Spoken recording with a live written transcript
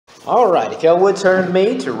All right, if y'all would turn with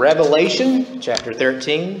me to Revelation chapter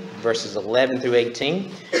 13, verses 11 through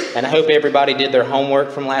 18. And I hope everybody did their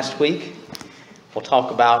homework from last week. We'll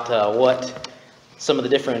talk about what some of the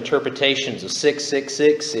different interpretations of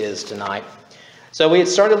 666 is tonight. So we had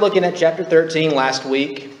started looking at chapter 13 last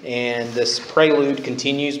week, and this prelude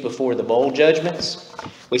continues before the bowl judgments.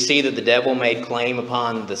 We see that the devil made claim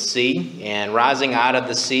upon the sea, and rising out of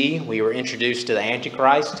the sea, we were introduced to the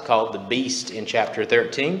Antichrist, called the beast in chapter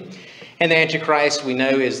 13. And the Antichrist, we know,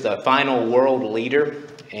 is the final world leader,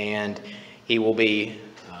 and he will be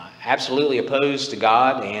absolutely opposed to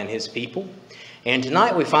God and his people. And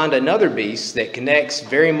tonight we find another beast that connects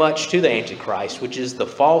very much to the Antichrist, which is the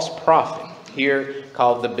false prophet, here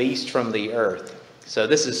called the beast from the earth. So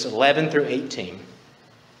this is 11 through 18.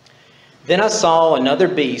 Then I saw another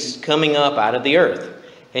beast coming up out of the earth,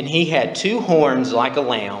 and he had two horns like a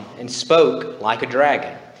lamb, and spoke like a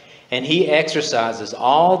dragon. And he exercises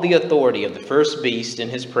all the authority of the first beast in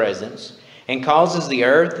his presence, and causes the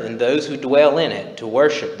earth and those who dwell in it to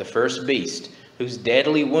worship the first beast, whose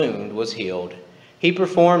deadly wound was healed. He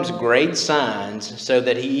performs great signs, so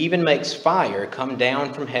that he even makes fire come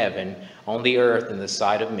down from heaven on the earth in the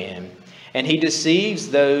sight of men. And he deceives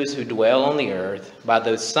those who dwell on the earth by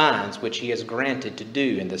those signs which he has granted to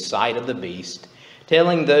do in the sight of the beast,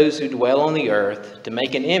 telling those who dwell on the earth to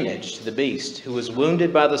make an image to the beast, who was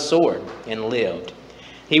wounded by the sword and lived.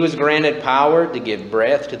 He was granted power to give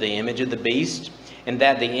breath to the image of the beast, and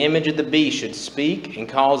that the image of the beast should speak and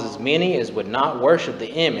cause as many as would not worship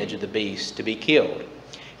the image of the beast to be killed.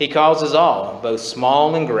 He causes all, both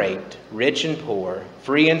small and great, rich and poor,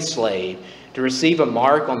 free and slave, to receive a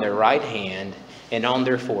mark on their right hand and on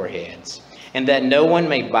their foreheads, and that no one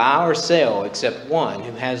may buy or sell except one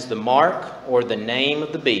who has the mark or the name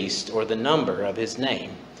of the beast or the number of his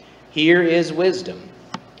name. Here is wisdom.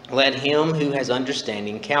 Let him who has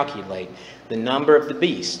understanding calculate the number of the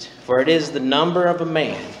beast, for it is the number of a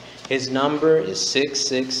man. His number is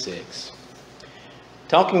 666.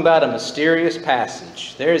 Talking about a mysterious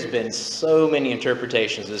passage, there has been so many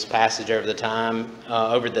interpretations of this passage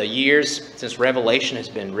over the years since Revelation has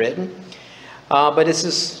been written. But this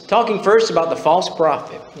is talking first about the false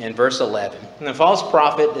prophet in verse 11. And the false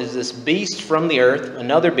prophet is this beast from the earth,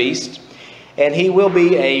 another beast, and he will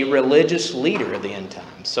be a religious leader of the end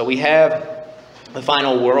times. So we have the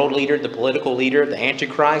final world leader, the political leader, the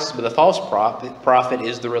Antichrist, but the false prophet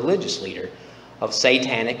is the religious leader of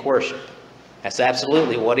Satanic worship. That's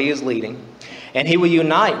absolutely what he is leading. And he will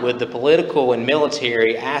unite with the political and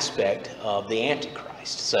military aspect of the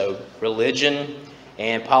Antichrist. So religion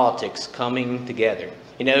and politics coming together.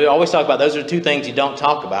 You know, we always talk about those are two things you don't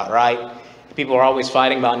talk about, right? People are always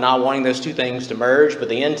fighting about not wanting those two things to merge, but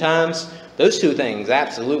the end times, those two things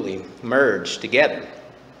absolutely merge together.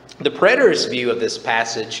 The preterist view of this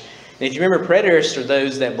passage, and if you remember, preterists are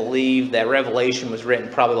those that believe that Revelation was written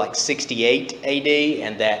probably like 68 AD,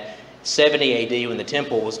 and that 70 AD, when the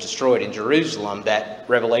temple was destroyed in Jerusalem, that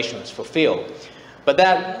Revelation was fulfilled. But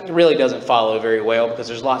that really doesn't follow very well, because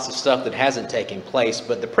there's lots of stuff that hasn't taken place.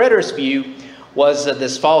 But the preterist view was that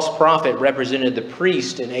this false prophet represented the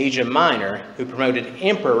priest in Asia Minor who promoted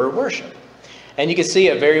emperor worship. And you can see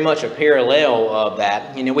very much a parallel of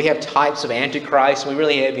that. You know, we have types of Antichrist, and we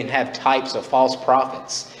really even have types of false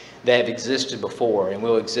prophets that have existed before and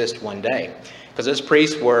will exist one day. Because those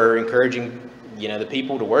priests were encouraging, the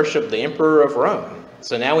people to worship the emperor of Rome.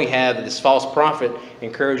 So now we have this false prophet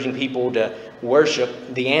encouraging people to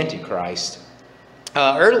worship the Antichrist.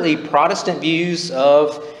 Early Protestant views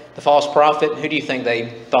of the false prophet, who do you think they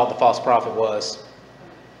thought the false prophet was?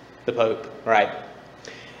 The Pope, right?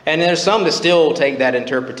 And there's some that still take that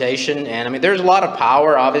interpretation. And I mean, there's a lot of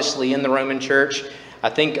power, obviously, in the Roman Church. I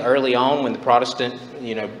think early on when the Protestant,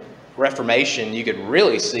 Reformation, you could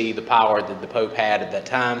really see the power that the Pope had at that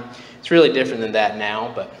time. It's really different than that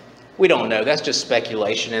now, but we don't know. That's just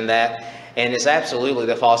speculation in that. And it's absolutely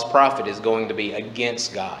the false prophet is going to be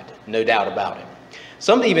against God, no doubt about it.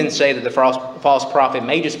 Some even say that the false prophet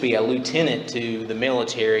may just be a lieutenant to the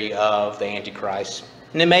military of the Antichrist.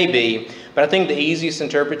 And it may be, but I think the easiest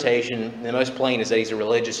interpretation, the most plain, is that he's a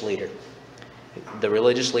religious leader. The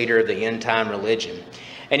religious leader of the end-time religion.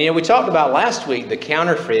 And we talked about last week the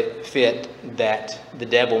counterfeit that the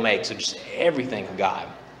devil makes of just everything of God.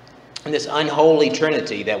 And this unholy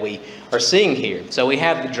trinity that we are seeing here. So we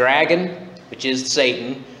have the dragon, which is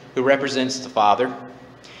Satan, who represents the Father.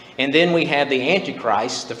 And then we have the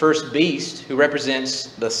Antichrist, the first beast, who represents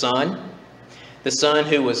the Son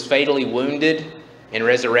who was fatally wounded and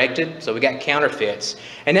resurrected. So we got counterfeits.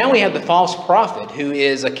 And now we have the false prophet, who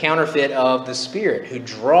is a counterfeit of the Spirit, who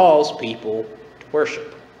draws people to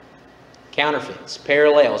worship. Counterfeits,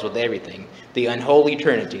 parallels with everything. The unholy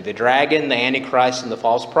trinity, the dragon, the Antichrist, and the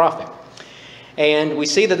false prophet. And we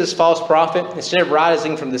see that this false prophet, instead of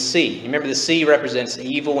rising from the sea, remember the sea represents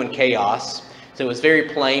evil and chaos, so it was very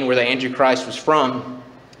plain where the Antichrist was from.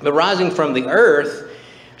 But rising from the earth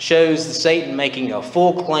shows the Satan making a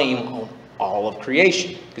full claim on all of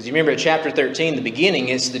creation. Because you remember at chapter 13, the beginning,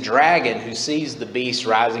 it's the dragon who sees the beast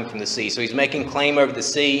rising from the sea. So he's making claim over the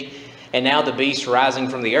sea, and now the beast rising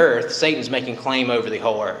from the earth, Satan's making claim over the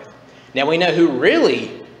whole earth. Now we know who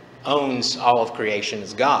really owns all of creation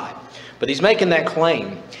is God. But he's making that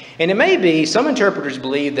claim. And it may be, some interpreters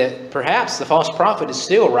believe that perhaps the false prophet is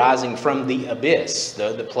still rising from the abyss,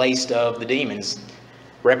 the place of the demons,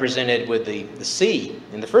 represented with the sea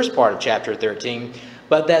in the first part of chapter 13,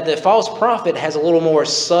 but that the false prophet has a little more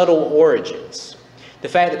subtle origins. The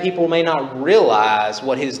fact that people may not realize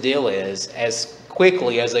what his deal is as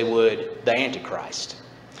quickly as they would the Antichrist.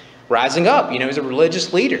 Rising up, he's a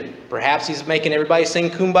religious leader. Perhaps he's making everybody sing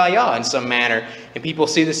Kumbaya in some manner, and people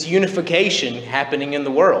see this unification happening in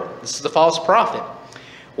the world. This is the false prophet,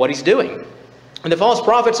 what he's doing. And the false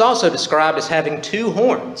prophet's also described as having 2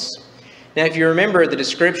 horns. Now, if you remember, the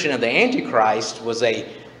description of the Antichrist was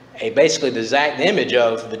basically the exact image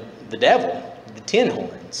of the devil, the 10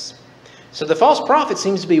 horns. So the false prophet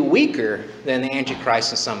seems to be weaker than the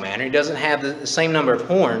Antichrist in some manner. He doesn't have the same number of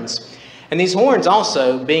horns. And these horns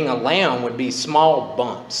also, being a lamb, would be small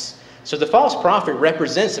bumps. So the false prophet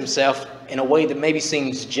represents himself in a way that maybe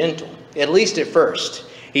seems gentle, at least at first.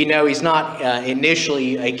 He's not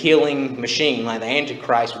initially a killing machine like the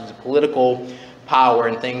Antichrist with the political power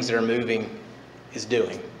and things that are moving is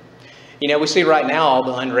doing. We see right now all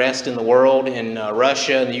the unrest in the world, in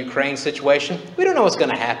Russia and the Ukraine situation. We don't know what's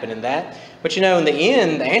going to happen in that. But in the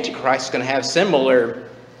end, the Antichrist is going to have similar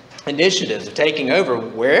initiatives of taking over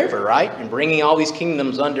wherever, right? And bringing all these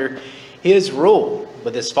kingdoms under his rule.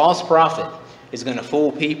 But this false prophet is going to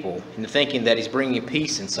fool people into thinking that he's bringing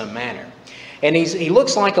peace in some manner. And he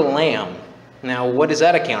looks like a lamb. Now, what is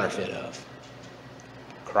that a counterfeit of?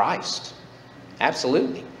 Christ.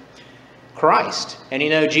 Absolutely. Christ. And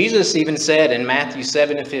Jesus even said in Matthew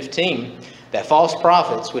 7:15 that false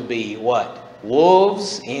prophets would be what?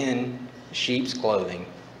 Wolves in sheep's clothing.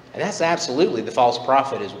 And that's absolutely the false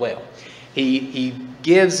prophet as well. He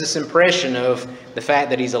gives this impression of the fact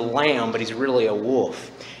that he's a lamb, but he's really a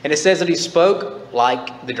wolf. And it says that he spoke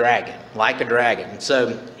like the dragon, like a dragon.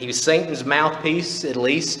 So he was Satan's mouthpiece, at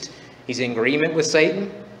least. He's in agreement with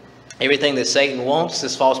Satan. Everything that Satan wants,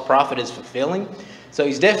 this false prophet is fulfilling. So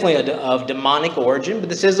he's definitely of demonic origin, but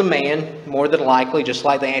this is a man, more than likely, just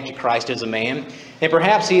like the Antichrist is a man. And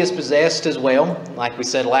perhaps he is possessed as well. Like we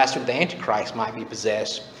said last week, the Antichrist might be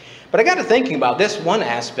possessed. But I got to thinking about this one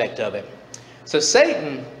aspect of it. So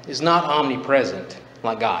Satan is not omnipresent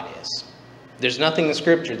like God is. There's nothing in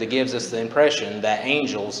Scripture that gives us the impression that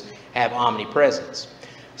angels have omnipresence.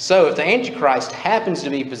 So if the Antichrist happens to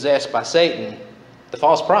be possessed by Satan, the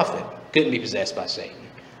false prophet couldn't be possessed by Satan.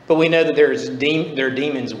 But we know that there are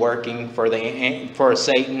demons working for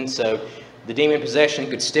Satan, so the demon possession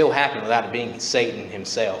could still happen without it being Satan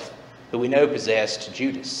himself, who we know possessed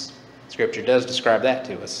Judas. Scripture does describe that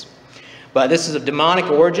to us. But this is of demonic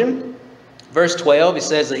origin. Verse 12, it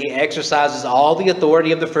says that he exercises all the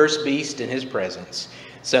authority of the first beast in his presence.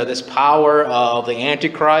 So this power of the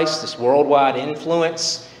Antichrist, this worldwide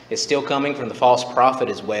influence, is still coming from the false prophet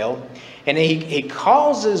as well. And he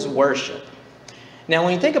causes worship. Now,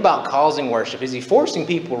 when you think about causing worship, is he forcing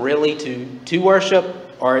people really to worship,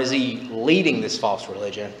 or is he leading this false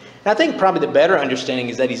religion? And I think probably the better understanding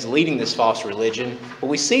is that he's leading this false religion, but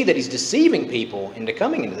we see that he's deceiving people into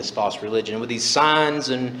coming into this false religion with these signs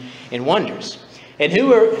and wonders. And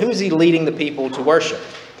who's he leading the people to worship?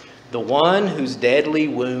 The one whose deadly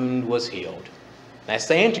wound was healed. That's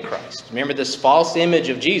the Antichrist. Remember this false image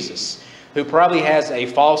of Jesus, who probably has a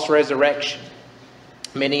false resurrection.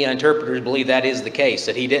 Many interpreters believe that is the case,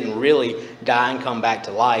 that he didn't really die and come back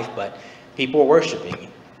to life, but people are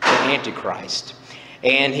worshiping the Antichrist.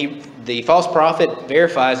 And the false prophet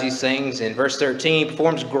verifies these things in verse 13,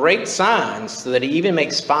 performs great signs so that he even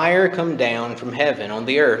makes fire come down from heaven on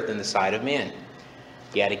the earth in the sight of men.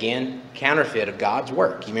 Yet again, counterfeit of God's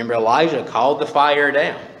work. You remember Elijah called the fire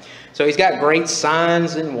down. So he's got great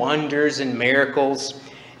signs and wonders and miracles.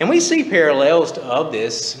 And we see parallels of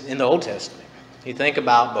this in the Old Testament. You think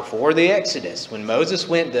about before the Exodus, when Moses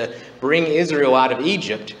went to bring Israel out of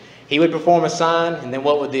Egypt, he would perform a sign, and then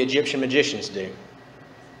what would the Egyptian magicians do?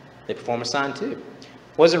 They perform a sign too.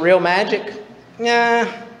 Was it real magic? Nah,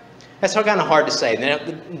 that's kind of hard to say.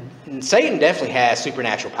 Now, Satan definitely has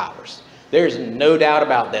supernatural powers. There's no doubt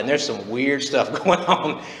about that. And there's some weird stuff going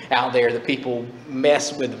on out there that people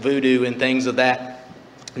mess with voodoo and things of that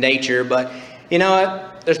nature. But you know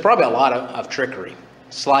what? There's probably a lot of trickery,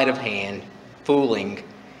 sleight of hand, fooling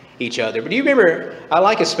each other. But do you remember, I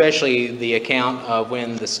like especially the account of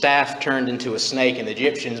when the staff turned into a snake and the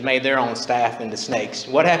Egyptians made their own staff into snakes.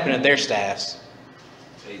 What happened to their staffs?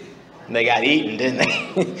 They got eaten, didn't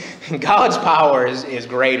they? God's power is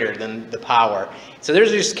greater than the power. So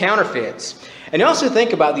there's just counterfeits. And you also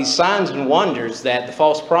think about these signs and wonders that the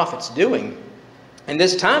false prophet's doing. And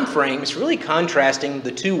this time frame is really contrasting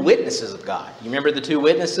the two witnesses of God. You remember the two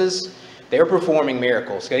witnesses? They were performing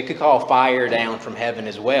miracles. They could call fire down from heaven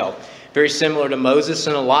as well. Very similar to Moses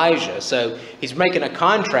and Elijah. So he's making a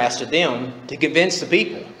contrast to them to convince the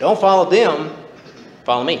people. Don't follow them,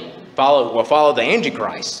 follow me. Follow the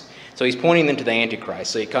Antichrist. So he's pointing them to the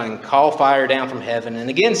Antichrist. So he can call fire down from heaven. And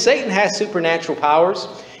again, Satan has supernatural powers.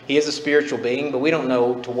 He is a spiritual being, but we don't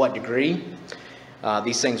know to what degree.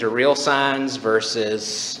 These things are real signs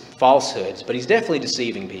versus falsehoods. But he's definitely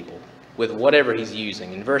deceiving people with whatever he's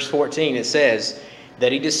using. In verse 14 it says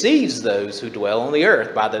that he deceives those who dwell on the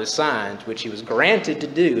earth by those signs which he was granted to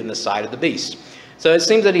do in the sight of the beast. So it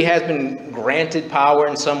seems that he has been granted power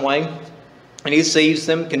in some way, and he deceives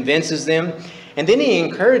them, convinces them, and then he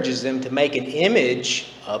encourages them to make an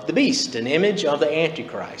image of the beast, an image of the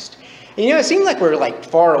Antichrist. And you know, it seems like we're like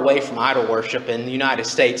far away from idol worship in the United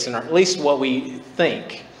States, and at least what we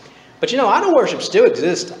think. But you know, idol worship still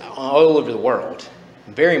exists all over the world.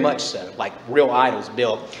 Very much so, like real idols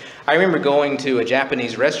built. I remember going to a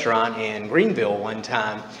Japanese restaurant in Greenville one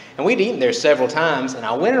time, and we'd eaten there several times, and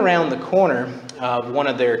I went around the corner of one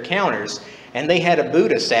of their counters, and they had a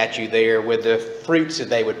Buddha statue there with the fruits that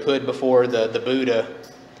they would put before the Buddha.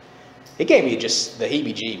 It gave me just the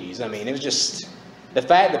heebie-jeebies. I mean, it was just the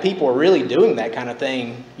fact that people are really doing that kind of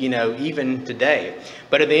thing, you know, even today.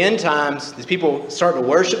 But at the end times, these people start to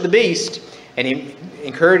worship the beast, and he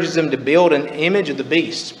encourages them to build an image of the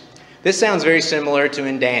beast. This sounds very similar to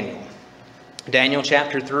in Daniel. Daniel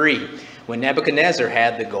chapter 3, when Nebuchadnezzar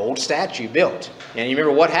had the gold statue built. And you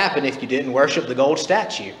remember what happened if you didn't worship the gold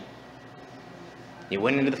statue? You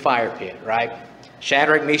went into the fire pit, right?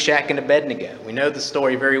 Shadrach, Meshach, and Abednego. We know the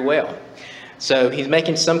story very well. So he's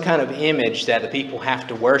making some kind of image that the people have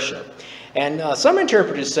to worship. And some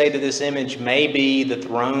interpreters say that this image may be the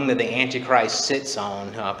throne that the Antichrist sits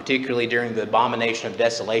on, particularly during the abomination of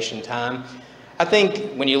desolation time. I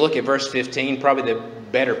think when you look at verse 15, probably the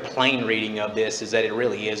better plain reading of this is that it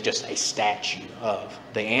really is just a statue of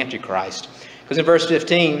the Antichrist. Because in verse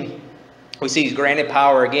 15, we see he's granted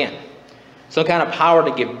power again. Some kind of power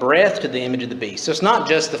to give breath to the image of the beast. So it's not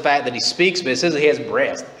just the fact that he speaks, but it says that he has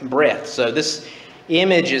breath. So this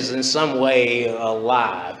image is in some way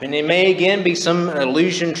alive. And it may again be some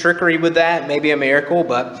illusion, trickery with that, maybe a miracle,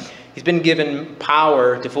 but he's been given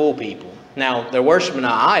power to fool people. Now, they're worshiping an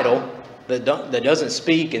idol that doesn't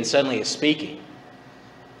speak and suddenly is speaking.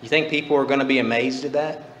 You think people are going to be amazed at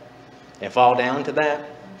that and fall down to that?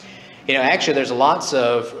 You know, actually there's lots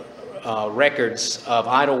of records of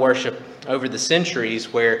idol worship over the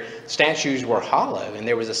centuries where statues were hollow, and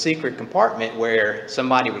there was a secret compartment where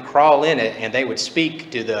somebody would crawl in it and they would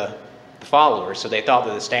speak to the followers, so they thought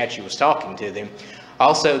that the statue was talking to them.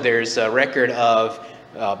 Also, there's a record of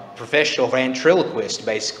professional ventriloquists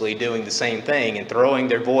basically doing the same thing and throwing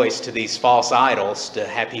their voice to these false idols to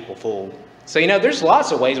have people fooled. So, you know, there's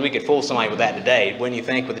lots of ways we could fool somebody with that today, wouldn't you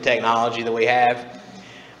think, with the technology that we have?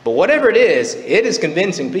 But whatever it is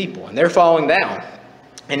convincing people, and they're falling down.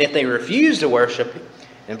 And if they refuse to worship,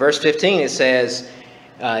 in verse 15 it says,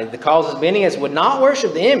 the cause as many as would not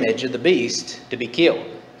worship the image of the beast to be killed.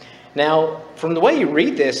 Now, from the way you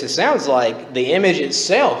read this, it sounds like the image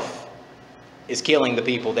itself is killing the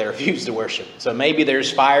people that refuse to worship. So maybe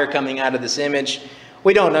there's fire coming out of this image.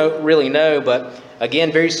 We don't really know, but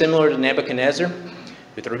again, very similar to Nebuchadnezzar,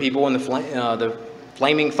 who threw people in the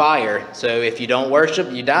flaming fire. So if you don't worship,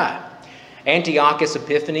 you die. Antiochus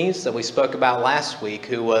Epiphanes, that we spoke about last week,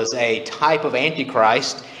 who was a type of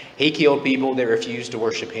Antichrist, he killed people that refused to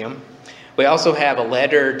worship him. We also have a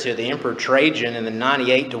letter to the Emperor Trajan in the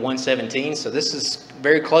 98 to 117, so this is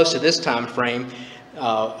very close to this time frame,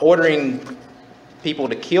 ordering people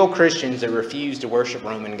to kill Christians that refuse to worship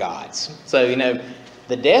Roman gods. So, you know,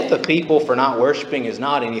 the death of people for not worshiping is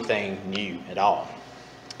not anything new at all.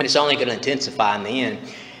 And it's only going to intensify in the end.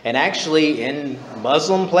 And actually, in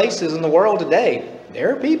Muslim places in the world today,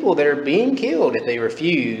 there are people that are being killed if they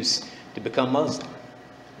refuse to become Muslim.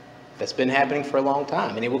 That's been happening for a long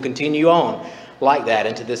time, and it will continue on like that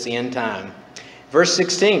into this end time. Verse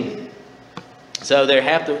 16, So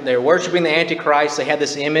they're worshiping the Antichrist. They have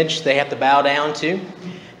this image they have to bow down to.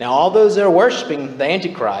 Now, all those that are worshiping the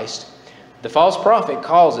Antichrist, the false prophet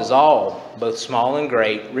causes all, both small and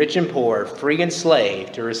great, rich and poor, free and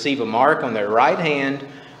slave, to receive a mark on their right hand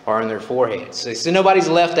or on their foreheads. So nobody's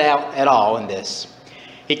left out at all in this.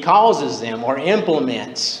 He causes them or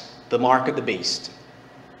implements the mark of the beast.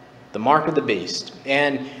 The mark of the beast.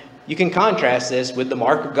 And you can contrast this with the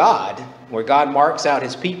mark of God, where God marks out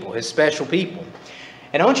his people, his special people.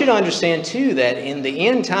 And I want you to understand, too, that in the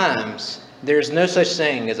end times, there's no such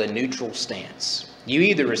thing as a neutral stance. You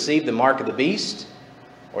either receive the mark of the beast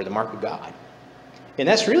or the mark of God. And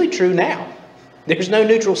that's really true now. There's no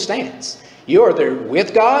neutral stance. You're either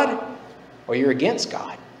with God or you're against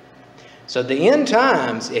God. So the end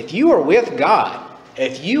times, if you are with God,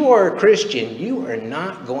 if you are a Christian, you are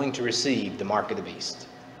not going to receive the mark of the beast.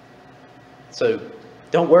 So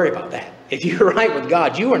don't worry about that. If you're right with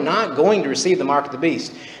God, you are not going to receive the mark of the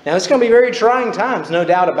beast. Now, it's going to be very trying times, no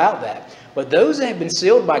doubt about that. But those that have been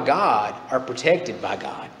sealed by God are protected by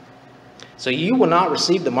God. So you will not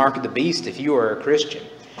receive the mark of the beast if you are a Christian.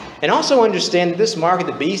 And also understand that this mark of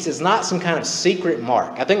the beast is not some kind of secret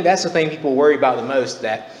mark. I think that's the thing people worry about the most,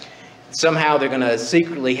 that somehow they're going to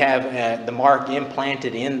secretly have the mark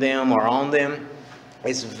implanted in them or on them.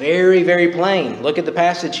 It's very, very plain. Look at the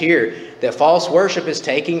passage here, that false worship is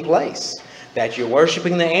taking place. That you're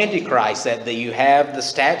worshiping the Antichrist, that you have the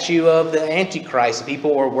statue of the Antichrist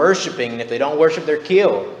people are worshiping, and if they don't worship, they're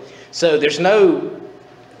killed. So there's no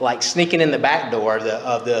like sneaking in the back door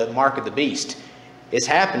of the mark of the beast. It's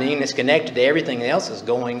happening, it's connected to everything else that's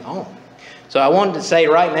going on. So I wanted to say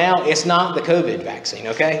right now, it's not the COVID vaccine,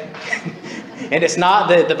 okay? And it's not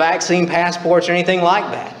the vaccine passports or anything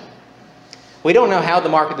like that. We don't know how the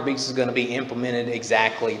mark of the beast is going to be implemented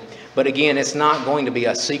exactly. But again, it's not going to be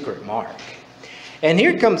a secret mark. And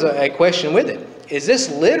here comes a question with it. Is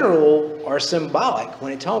this literal or symbolic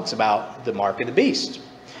when it talks about the mark of the beast?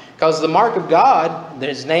 Because the mark of God,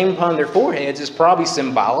 his name upon their foreheads, is probably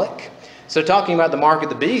symbolic. So talking about the mark of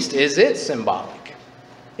the beast, is it symbolic?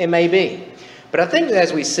 It may be. But I think that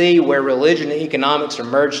as we see where religion and economics are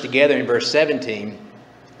merged together in verse 17,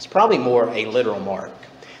 it's probably more a literal mark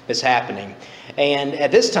that's happening. And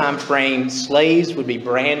at this time frame, slaves would be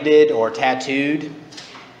branded or tattooed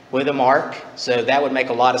with a mark. So that would make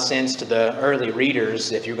a lot of sense to the early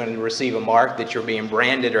readers if you're going to receive a mark that you're being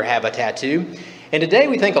branded or have a tattoo. And today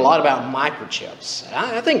we think a lot about microchips.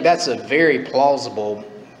 I think that's a very plausible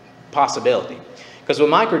possibility. Because with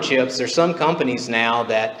microchips, there's some companies now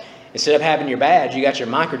that instead of having your badge, you got your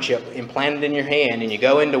microchip implanted in your hand, and you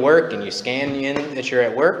go into work and you scan in that you're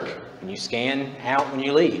at work and you scan out when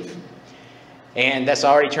you leave. And that's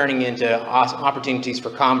already turning into opportunities for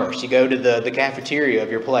commerce. You go to the cafeteria of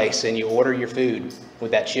your place and you order your food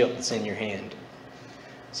with that chip that's in your hand.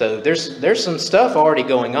 So there's some stuff already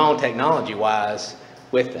going on technology-wise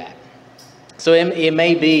with that. So it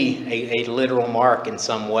may be a literal mark in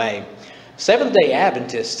some way. Seventh-day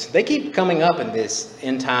Adventists, they keep coming up in this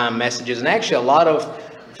end-time messages. And actually a lot of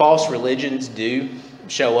false religions do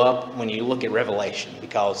show up when you look at Revelation,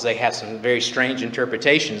 because they have some very strange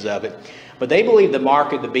interpretations of it. But they believe the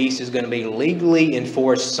mark of the beast is going to be legally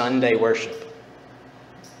enforced Sunday worship.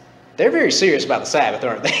 They're very serious about the Sabbath,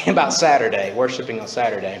 aren't they? About Saturday, worshiping on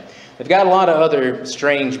Saturday. They've got a lot of other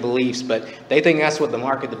strange beliefs, but they think that's what the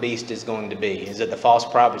mark of the beast is going to be, is that the false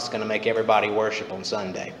prophet is going to make everybody worship on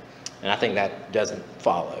Sunday. And I think that doesn't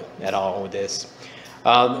follow at all with this.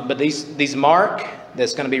 But these mark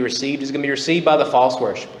that's going to be received is going to be received by the false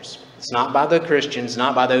worshipers. It's not by the Christians,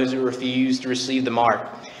 not by those who refuse to receive the mark.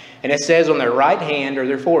 And it says on their right hand or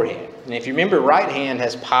their forehead. And if you remember, right hand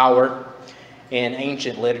has power in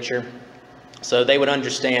ancient literature. So they would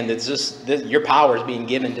understand that your power is being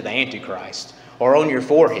given to the Antichrist. Or on your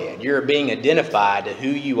forehead, you're being identified to who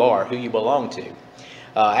you are, who you belong to.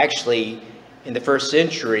 Actually, in the first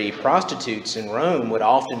century, prostitutes in Rome would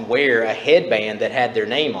often wear a headband that had their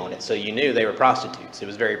name on it. So you knew they were prostitutes. It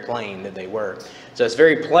was very plain that they were. So it's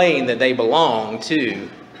very plain that they belong to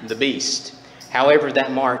the beast, however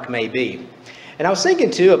that mark may be. And I was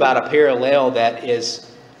thinking too about a parallel that is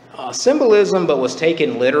symbolism but was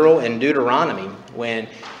taken literal in Deuteronomy, when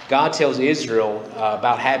God tells Israel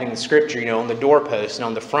about having the scripture, on the doorposts and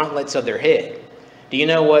on the frontlets of their head. Do you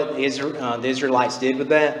know what the Israelites did with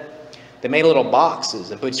that? They made little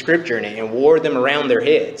boxes and put scripture in it and wore them around their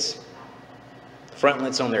heads.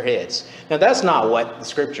 Frontlets on their heads. Now that's not what the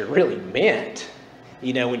scripture really meant,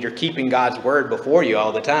 when you're keeping God's word before you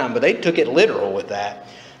all the time. But they took it literal with that.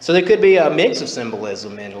 So there could be a mix of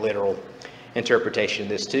symbolism and literal interpretation of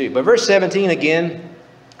this too. But verse 17 again,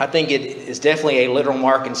 I think it is definitely a literal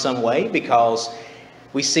mark in some way, because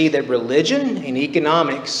we see that religion and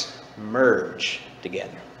economics merge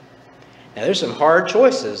together. Now, there's some hard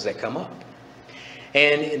choices that come up.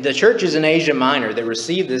 And the churches in Asia Minor that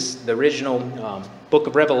received the original book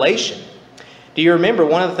of Revelation, do you remember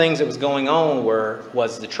one of the things that was going on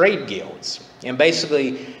was the trade guilds? And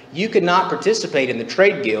basically, you could not participate in the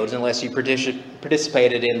trade guilds unless you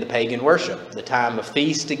participated in the pagan worship, the time of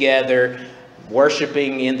feast together,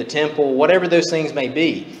 worshiping in the temple, whatever those things may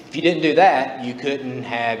be. If you didn't do that, you couldn't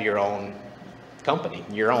have your own company,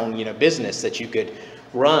 your own business that you could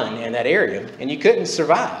run in that area, and you couldn't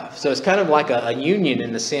survive. So it's kind of like a union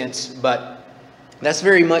in the sense, but that's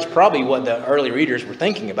very much probably what the early readers were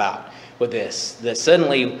thinking about with this, that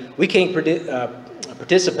suddenly we can't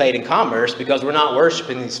participate in commerce because we're not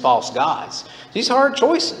worshiping these false gods. These hard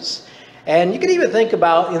choices. And you can even think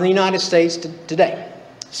about in the United States today.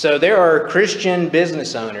 So there are Christian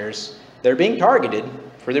business owners that are being targeted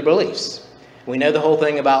for their beliefs. We know the whole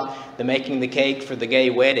thing about the making the cake for the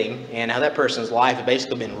gay wedding and how that person's life has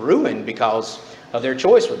basically been ruined because of their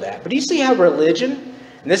choice with that. But you see how religion,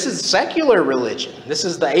 and this is secular religion, this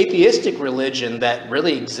is the atheistic religion that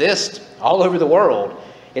really exists all over the world,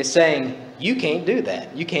 is saying you can't do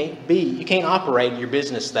that. You can't operate your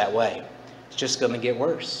business that way. It's just going to get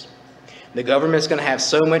worse. The government's going to have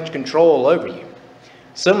so much control over you,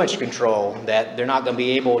 so much control that they're not going to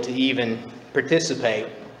be able to even participate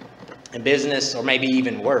in business or maybe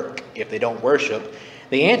even work if they don't worship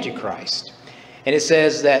the Antichrist. And it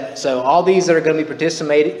says that, so all these that are going to be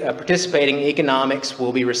participating in economics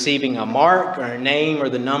will be receiving a mark or a name or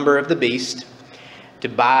the number of the beast to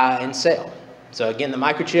buy and sell. So again, the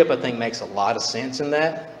microchip, I think, makes a lot of sense in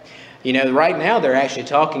that. Right now they're actually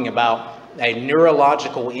talking about a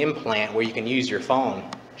neurological implant where you can use your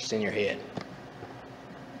phone just in your head.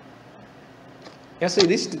 See,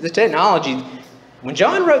 the technology, when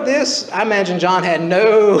John wrote this, I imagine John had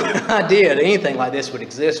no idea that anything like this would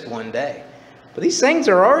exist one day. But these things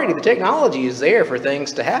are already, the technology is there for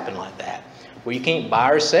things to happen like that, where you can't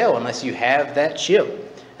buy or sell unless you have that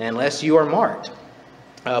chip, and unless you are marked.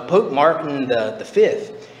 Pope Martin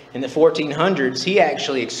V, in the 1400s, he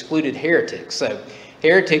actually excluded heretics. So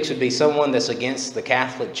heretics would be someone that's against the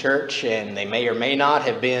Catholic Church, and they may or may not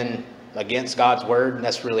have been against God's word, and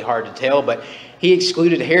that's really hard to tell, but he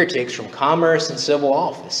excluded heretics from commerce and civil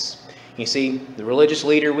office. You see the religious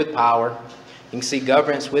leader with power, you can see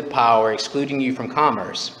governments with power excluding you from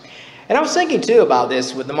commerce. And I was thinking too about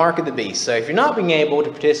this with the mark of the beast. So if you're not being able to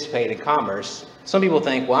participate in commerce, some people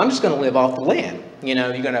think, well, I'm just going to live off the land. You're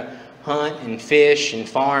going to hunt and fish and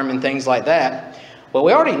farm and things like that. Well,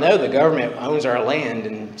 we already know the government owns our land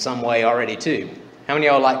in some way already too. How many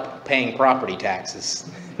of y'all like paying property taxes?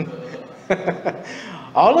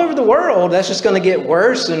 All over the world, that's just going to get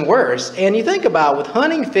worse and worse. And you think about with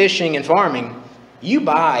hunting, fishing, and farming, you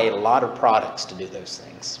buy a lot of products to do those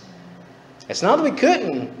things. It's not that we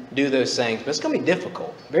couldn't do those things, but it's going to be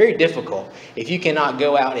difficult, very difficult, if you cannot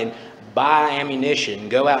go out and buy ammunition,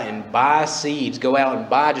 go out and buy seeds, go out and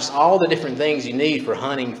buy just all the different things you need for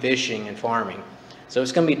hunting, fishing, and farming. So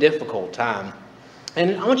it's going to be a difficult time.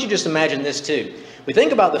 And I want you to just imagine this too. We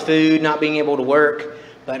think about the food, not being able to work,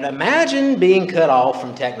 but imagine being cut off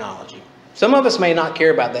from technology. Some of us may not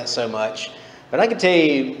care about that so much, but I can tell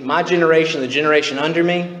you, my generation, the generation under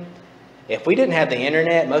me, if we didn't have the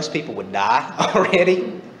internet, most people would die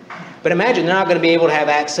already. But imagine they're not going to be able to have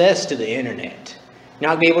access to the internet. You're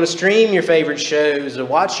not going to be able to stream your favorite shows or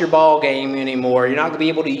watch your ball game anymore. You're not going to be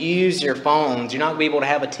able to use your phones. You're not going to be able to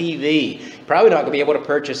have a TV. You're probably not going to be able to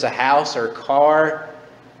purchase a house or a car.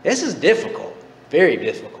 This is difficult, very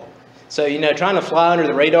difficult. So, trying to fly under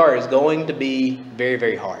the radar is going to be very,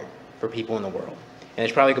 very hard for people in the world. And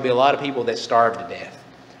there's probably going to be a lot of people that starve to death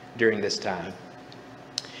during this time.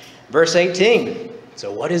 Verse 18.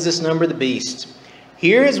 So what is this number of the beast?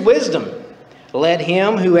 Here is wisdom. Let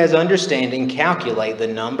him who has understanding calculate the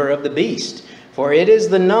number of the beast, for it is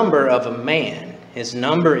the number of a man. His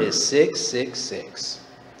number is 666.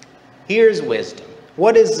 Here's wisdom.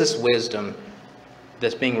 What is this wisdom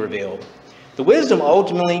that's being revealed? The wisdom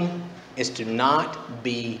ultimately is to not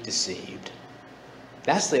be deceived.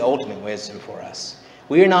 That's the ultimate wisdom for us.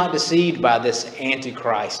 We are not deceived by this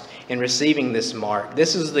Antichrist in receiving this mark.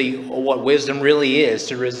 This is what wisdom really is,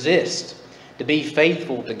 to resist, to be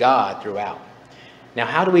faithful to God throughout. Now,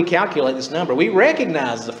 how do we calculate this number? We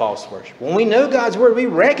recognize the false worship. When we know God's word, we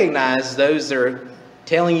recognize those that are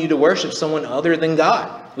telling you to worship someone other than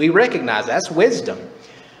God. We recognize that's wisdom.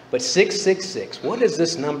 But 666, what does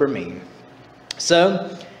this number mean?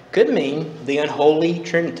 So, could mean the unholy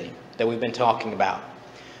trinity that we've been talking about.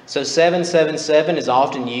 So 777 is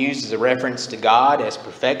often used as a reference to God as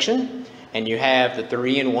perfection. And you have the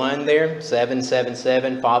 3 in 1 there,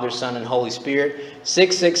 777, Father, Son, and Holy Spirit.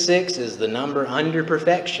 666 is the number under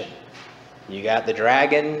perfection. You got the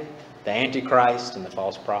dragon, the Antichrist, and the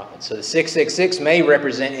false prophet. So the 666 may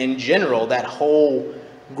represent in general that whole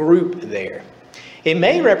group there. It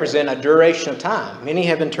may represent a duration of time. Many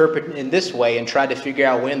have interpreted in this way and tried to figure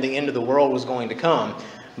out when the end of the world was going to come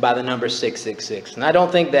by the number 666. And I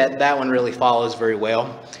don't think that one really follows very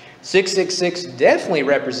well. 666 definitely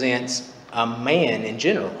represents a man in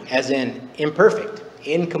general, as in imperfect,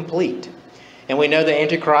 incomplete. And we know the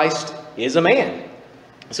Antichrist is a man.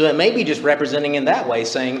 So it may be just representing in that way,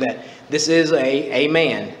 saying that this is a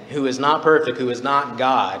man who is not perfect, who is not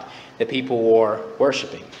God, that people are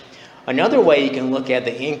worshiping. Another way you can look at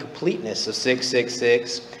the incompleteness of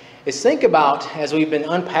 666 is think about, as we've been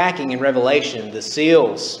unpacking in Revelation, the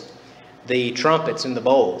seals, the trumpets, and the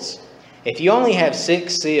bowls. If you only have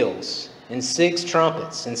 6 seals and 6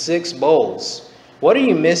 trumpets and 6 bowls, what are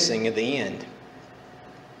you missing at the end?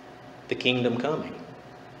 The kingdom coming,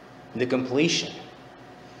 the completion.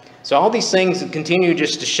 So all these things continue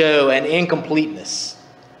just to show an incompleteness,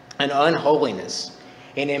 an unholiness.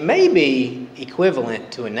 And it may be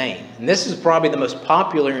equivalent to a name. And this is probably the most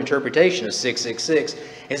popular interpretation of 666,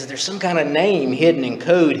 is that there's some kind of name hidden in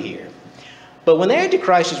code here. But when the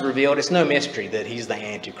Antichrist is revealed, it's no mystery that he's the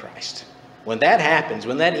Antichrist. When that happens,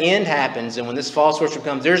 when that end happens, and when this false worship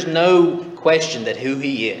comes, there's no question that who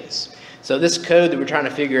he is. So this code that we're trying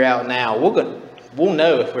to figure out now, we'll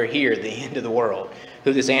know if we're here at the end of the world,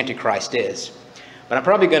 who this Antichrist is. But I'm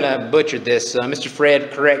probably going to butcher this. Mr.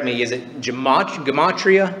 Fred, correct me. Is it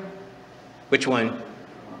gematria? Which one?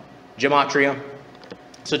 Gematria.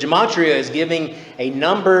 So gematria is giving a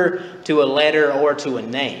number to a letter or to a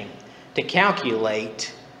name to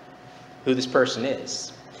calculate who this person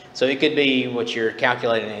is. So it could be what you're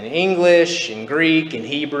calculating in English, in Greek, in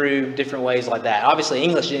Hebrew, different ways like that. Obviously,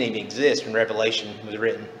 English didn't even exist when Revelation was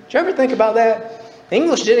written. Did you ever think about that?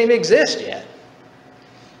 English didn't even exist yet.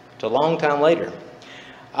 It's a long time later.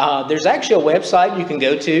 There's actually a website you can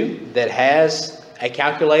go to that has a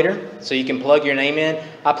calculator, so you can plug your name in.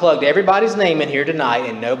 I plugged everybody's name in here tonight,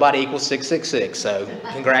 and nobody equals 666, so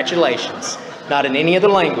congratulations. Not in any of the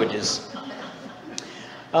languages.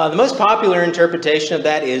 The most popular interpretation of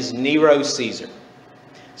that is Nero Caesar.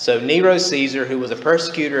 So Nero Caesar, who was a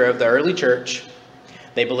persecutor of the early church,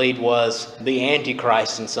 they believed was the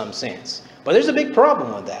Antichrist in some sense. But there's a big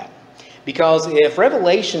problem with that. Because if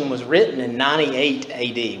Revelation was written in 98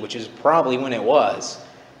 AD, which is probably when it was,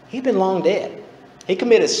 he'd been long dead. He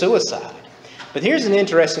committed suicide. But here's an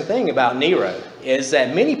interesting thing about Nero, is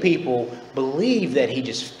that many people believe that he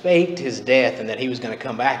just faked his death and that he was going to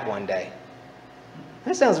come back one day.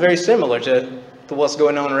 That sounds very similar to what's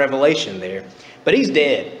going on in Revelation there. But he's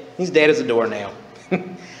dead. He's dead as a doornail.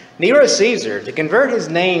 Nero Caesar, to convert his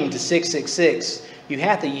name to 666, you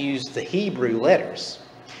have to use the Hebrew letters.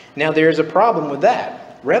 Now, there's a problem with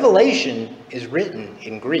that. Revelation is written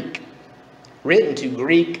in Greek, written to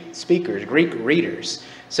Greek speakers, Greek readers.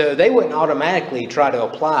 So they wouldn't automatically try to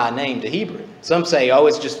apply a name to Hebrew. Some say, oh,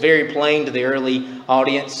 it's just very plain to the early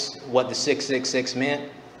audience what the 666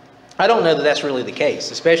 meant. I don't know that that's really the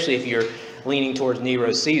case, especially if you're leaning towards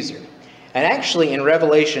Nero Caesar. And actually, in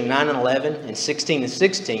Revelation 9 and 11 and 16 and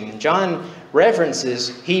 16, John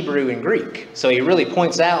references Hebrew and Greek. So he really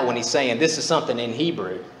points out when he's saying this is something in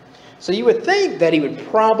Hebrew. So you would think that he would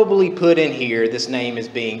probably put in here this name as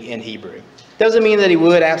being in Hebrew. Doesn't mean that he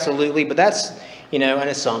would, absolutely, but that's, an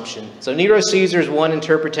assumption. So Nero Caesar is one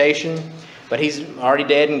interpretation, but he's already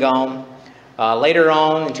dead and gone. Later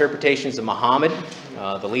on, interpretations of Muhammad,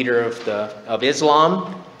 the leader of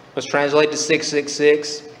Islam, was translated to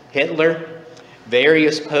 666. Hitler,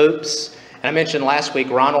 various popes. And I mentioned last week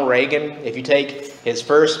Ronald Reagan. If you take his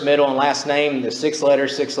first, middle, and last name, the 6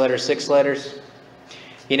 letters, 6 letters, 6 letters.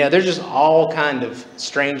 There's just all kind of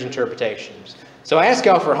strange interpretations. So I asked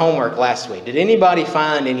y'all for homework last week. Did anybody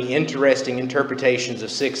find any interesting interpretations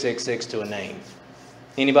of 666 to a name?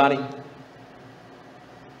 Anybody?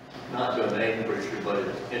 Not to a name for sure, but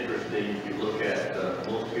it's interesting if you look at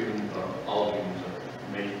most people, all of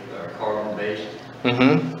them are carbon-based.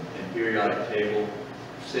 Mm-hmm. In periodic table,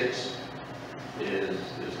 6 is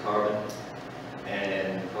carbon,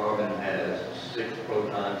 and carbon has 6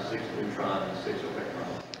 protons, 6 neutrons, and 6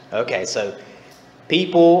 electrons. Okay, so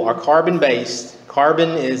people are carbon-based. Carbon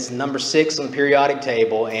is number 6 on the periodic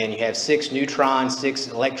table, and you have 6 neutrons, 6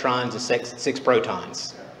 electrons, and 6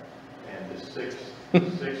 protons. Yeah. And the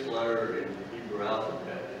sixth letter in the Hebrew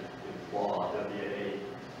alphabet is Wa,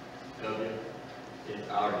 W-A-W. It's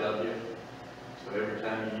our W. So every time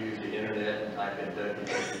time you use the internet and type in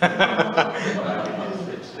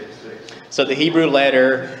www.666. So the Hebrew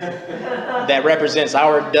letter that represents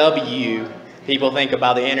our W, people think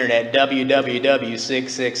about the internet,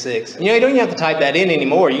 www.666. You know, you don't even have to type that in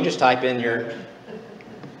anymore. You just type in your,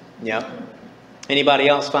 yeah. Anybody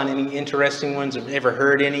else find any interesting ones? Have ever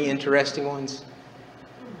heard any interesting ones?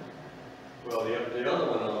 Well, the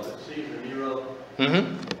other one on the Caesar Nero,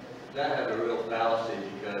 that has a real fallacy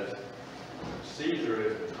because Caesar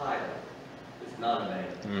is the title. It's not a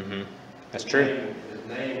name. That's true. His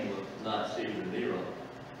name was not Caesar Nero.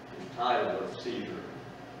 His title was Caesar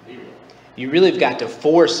Nero. You really have got to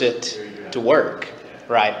force it to work,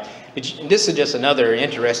 right? This is just another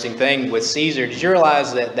interesting thing with Caesar. Did you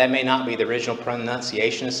realize that that may not be the original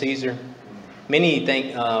pronunciation of Caesar? Many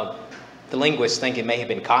think, the linguists think it may have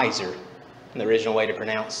been Kaiser, the original way to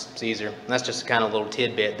pronounce Caesar. And that's just a kind of little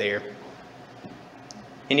tidbit there.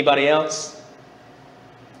 Anybody else?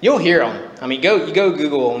 You'll hear them. I mean, you go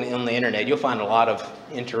Google on the internet, you'll find a lot of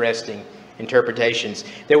interesting interpretations.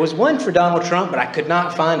 There was one for Donald Trump, but I could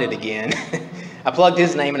not find it again. I plugged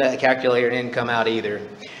his name into that calculator and it didn't come out either.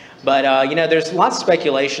 But, you know, there's lots of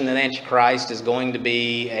speculation that Antichrist is going to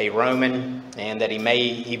be a Roman and that he may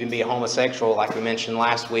even be a homosexual, like we mentioned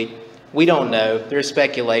last week. We don't know. There's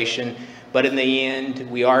speculation. But in the end,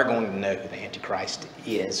 we are going to know who the Antichrist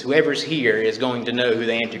is. Whoever's here is going to know who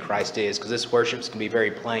the Antichrist is, because this worship can be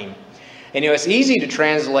very plain. And, you know, it's easy to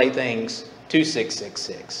translate things to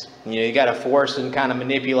 666. You know, you got to force and kind of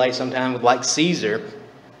manipulate sometimes with like Caesar.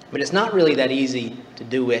 But it's not really that easy to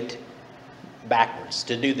do it backwards,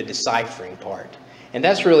 to do the deciphering part. And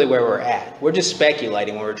that's really where we're at. We're just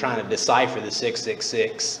speculating when we're trying to decipher the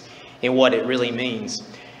 666 and what it really means.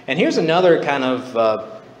 And here's another kind of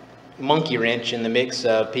monkey wrench in the mix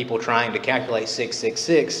of people trying to calculate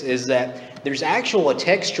 666 is that there's actual a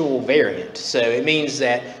textual variant. So it means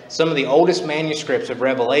that some of the oldest manuscripts of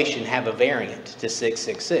Revelation have a variant to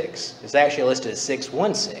 666. It's actually listed as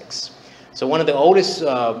 616. So one of the oldest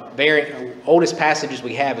passages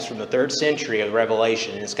we have is from the 3rd century of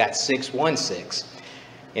Revelation, and it's got 616.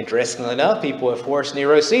 Interestingly enough, people have forced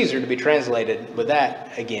Nero Caesar to be translated with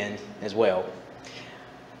that again as well.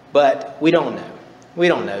 But we don't know. We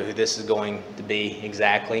don't know who this is going to be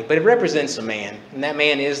exactly, but it represents a man, and that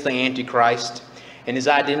man is the Antichrist, and his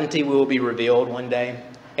identity will be revealed one day.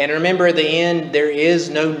 And remember, at the end, there is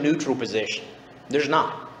no neutral position. There's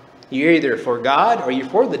not. You're either for God or you're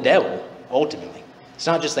for the devil, ultimately. It's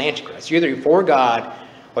not just the Antichrist. You're either for God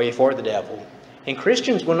or you're for the devil. And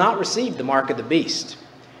Christians will not receive the mark of the beast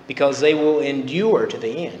because they will endure to the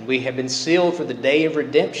end. We have been sealed for the day of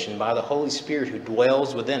redemption by the Holy Spirit who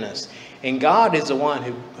dwells within us. And God is the one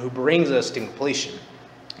who brings us to completion.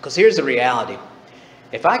 Because here's the reality.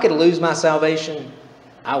 If I could lose my salvation,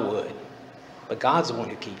 I would. But God's the one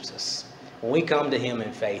who keeps us. When we come to Him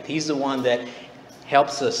in faith, He's the one that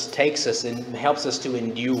helps us, takes us, and helps us to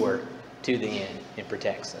endure to the end and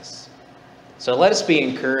protects us. So let us be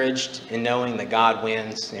encouraged in knowing that God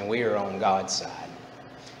wins and we are on God's side.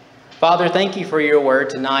 Father, thank you for your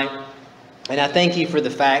word tonight. And I thank you for the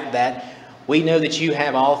fact that we know that you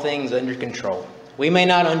have all things under control. We may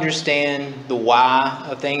not understand the why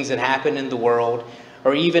of things that happen in the world,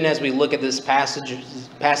 or even as we look at this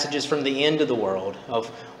passages from the end of the world of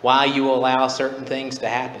why you will allow certain things to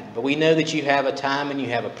happen. But we know that you have a time and you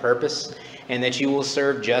have a purpose, and that you will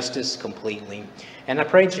serve justice completely. And I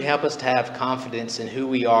pray that you help us to have confidence in who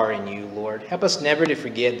we are in you, Lord. Help us never to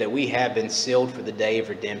forget that we have been sealed for the day of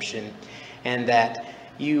redemption, and that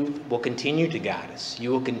you will continue to guide us.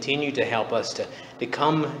 You will continue to help us to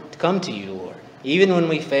come to you, Lord. Even when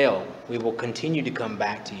we fail, we will continue to come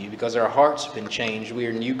back to you because our hearts have been changed. We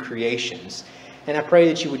are new creations. And I pray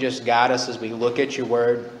that you would just guide us as we look at your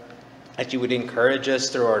word, that you would encourage us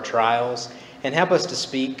through our trials, and help us to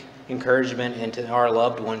speak encouragement into our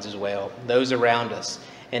loved ones as well, those around us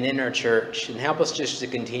and in our church, and help us just to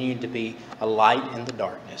continue to be a light in the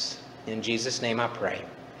darkness. In Jesus' name I pray.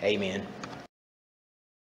 Amen.